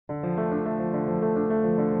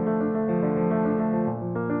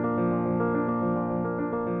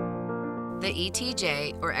The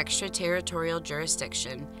ETJ, or Extraterritorial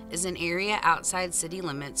Jurisdiction, is an area outside city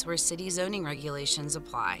limits where city zoning regulations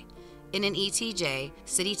apply. In an ETJ,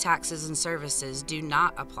 city taxes and services do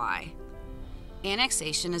not apply.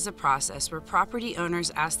 Annexation is a process where property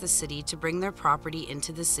owners ask the city to bring their property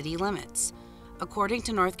into the city limits. According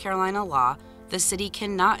to North Carolina law, the city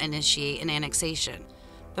cannot initiate an annexation.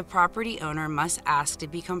 The property owner must ask to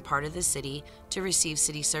become part of the city to receive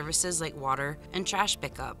city services like water and trash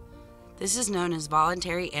pickup. This is known as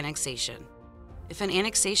voluntary annexation. If an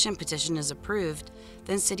annexation petition is approved,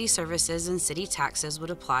 then city services and city taxes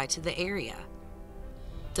would apply to the area.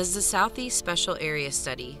 Does the Southeast Special Area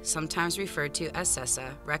Study, sometimes referred to as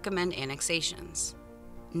SESA, recommend annexations?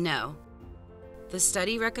 No. The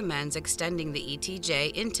study recommends extending the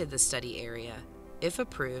ETJ into the study area. If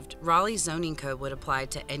approved, Raleigh's zoning code would apply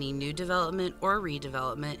to any new development or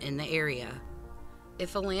redevelopment in the area.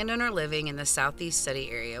 If a landowner living in the Southeast Study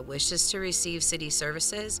area wishes to receive city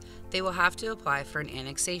services, they will have to apply for an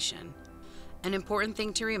annexation. An important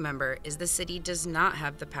thing to remember is the city does not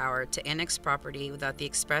have the power to annex property without the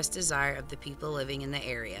express desire of the people living in the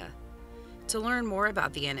area. To learn more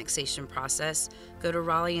about the annexation process, go to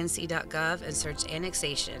raleighnc.gov and search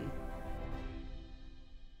annexation.